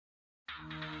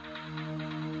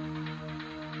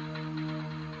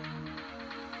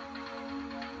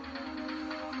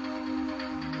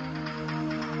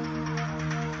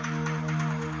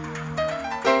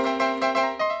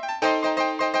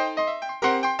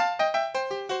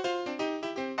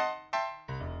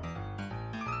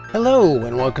Hello,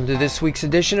 and welcome to this week's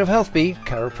edition of HealthBeat,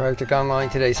 Chiropractic Online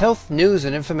Today's health, news,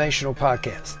 and informational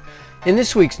podcast. In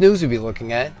this week's news, we'll be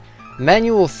looking at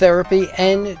manual therapy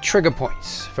and trigger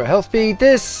points. For HealthBeat,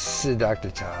 this is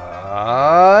Dr.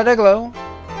 Todd Eglow.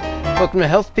 Welcome to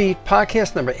HealthBeat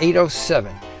podcast number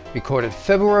 807, recorded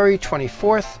February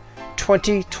 24th,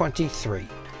 2023.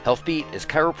 HealthBeat is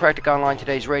Chiropractic Online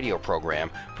Today's radio program,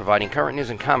 providing current news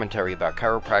and commentary about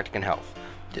chiropractic and health.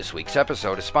 This week's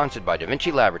episode is sponsored by Da Vinci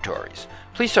Laboratories.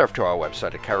 Please surf to our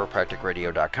website at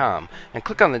chiropracticradio.com and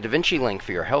click on the Da Vinci link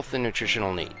for your health and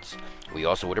nutritional needs. We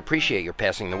also would appreciate your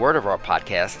passing the word of our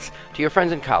podcasts to your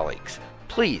friends and colleagues.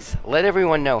 Please let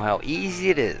everyone know how easy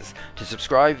it is to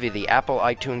subscribe via the Apple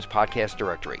iTunes podcast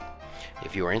directory.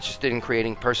 If you are interested in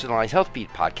creating personalized HealthBeat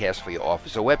podcasts for your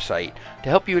office or website to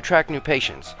help you attract new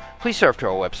patients, please surf to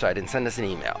our website and send us an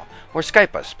email, or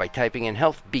Skype us by typing in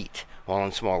HealthBeat, all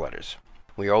in small letters.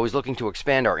 We are always looking to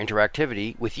expand our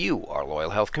interactivity with you, our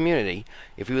loyal health community.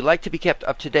 If you would like to be kept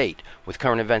up to date with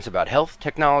current events about health,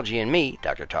 technology, and me,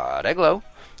 Dr. Todd Eglow,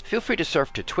 feel free to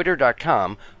surf to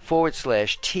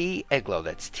twitter.com/TEglow,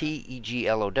 that's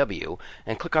TEGLOW,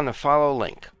 and click on the follow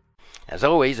link. As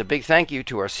always, a big thank you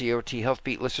to our COT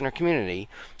HealthBeat listener community.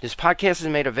 This podcast is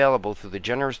made available through the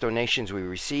generous donations we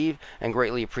receive and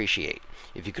greatly appreciate.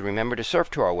 If you could remember to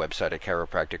surf to our website at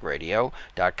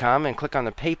chiropracticradio.com and click on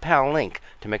the PayPal link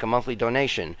to make a monthly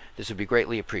donation, this would be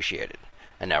greatly appreciated.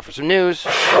 And now for some news.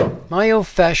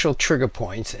 Myofascial trigger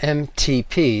points,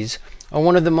 MTPs, are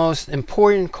one of the most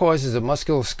important causes of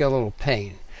musculoskeletal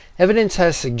pain. Evidence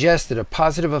has suggested a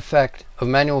positive effect of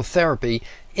manual therapy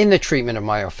in the treatment of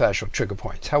myofascial trigger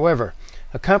points. However,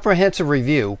 a comprehensive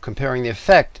review comparing the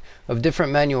effect of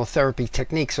different manual therapy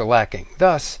techniques are lacking.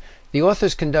 Thus, the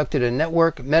authors conducted a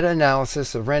network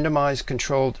meta-analysis of randomized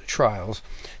controlled trials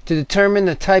to determine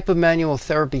the type of manual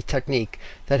therapy technique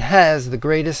that has the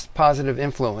greatest positive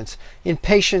influence in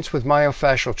patients with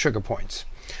myofascial trigger points.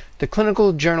 The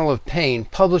Clinical Journal of Pain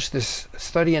published this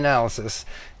study analysis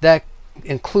that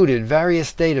included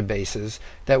various databases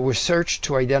that were searched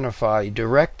to identify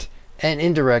direct and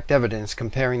indirect evidence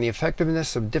comparing the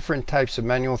effectiveness of different types of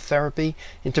manual therapy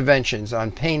interventions on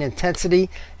pain intensity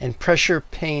and pressure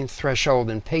pain threshold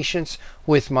in patients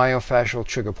with myofascial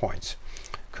trigger points.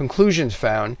 Conclusions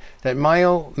found that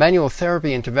manual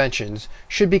therapy interventions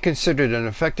should be considered an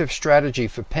effective strategy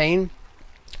for pain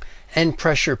and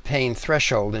pressure pain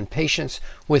threshold in patients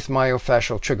with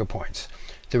myofascial trigger points.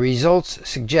 The results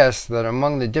suggest that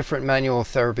among the different manual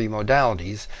therapy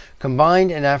modalities,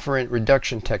 combined and afferent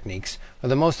reduction techniques are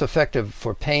the most effective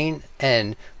for pain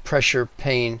and pressure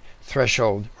pain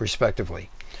threshold, respectively.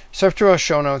 Surf to our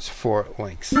show notes for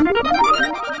links.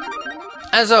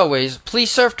 As always,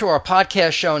 please surf to our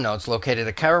podcast show notes located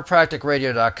at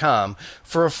chiropracticradio.com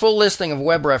for a full listing of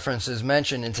web references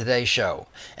mentioned in today's show.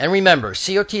 And remember,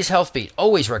 COT's HealthBeat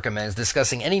always recommends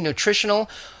discussing any nutritional,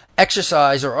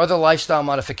 exercise, or other lifestyle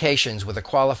modifications with a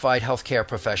qualified healthcare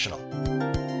professional.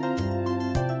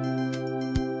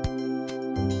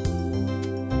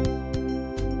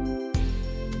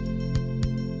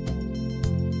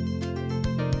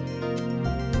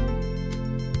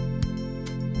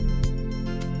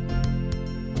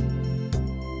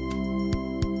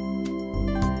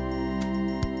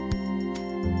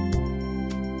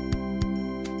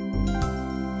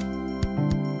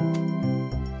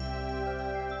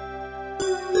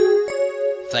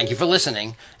 Thank you for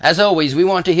listening. As always, we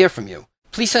want to hear from you.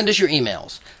 Please send us your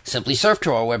emails. Simply surf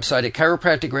to our website at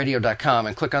chiropracticradio.com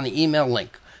and click on the email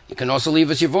link. You can also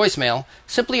leave us your voicemail.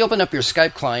 Simply open up your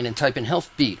Skype client and type in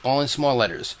HealthBeat, all in small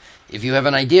letters. If you have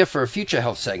an idea for a future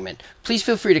health segment, please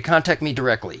feel free to contact me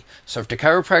directly. Surf to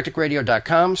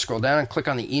chiropracticradio.com, scroll down and click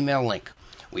on the email link.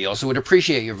 We also would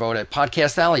appreciate your vote at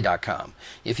podcastalley.com.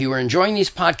 If you are enjoying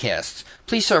these podcasts,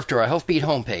 please surf to our HealthBeat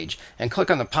homepage and click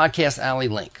on the Podcast Alley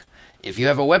link. If you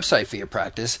have a website for your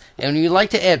practice and you'd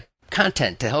like to add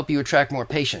content to help you attract more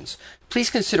patients, please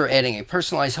consider adding a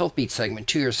personalized HealthBeat segment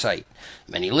to your site.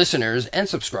 Many listeners and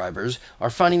subscribers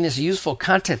are finding this useful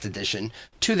content addition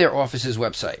to their office's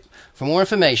website. For more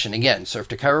information, again, surf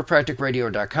to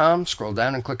chiropracticradio.com, scroll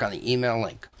down and click on the email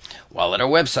link. While at our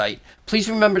website, please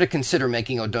remember to consider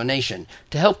making a donation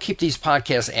to help keep these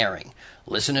podcasts airing.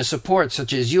 Listener support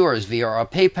such as yours via our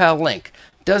PayPal link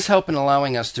does help in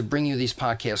allowing us to bring you these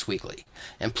podcasts weekly.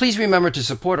 And please remember to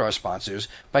support our sponsors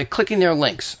by clicking their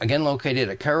links, again located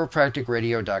at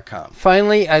chiropracticradio.com.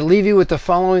 Finally, I leave you with the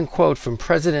following quote from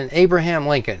President Abraham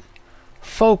Lincoln.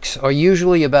 Folks are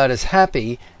usually about as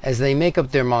happy as they make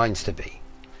up their minds to be.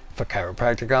 For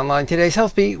Chiropractic Online, today's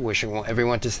Health Beat, wishing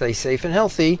everyone to stay safe and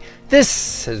healthy,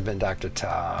 this has been Dr.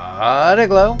 Todd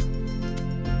Eglow.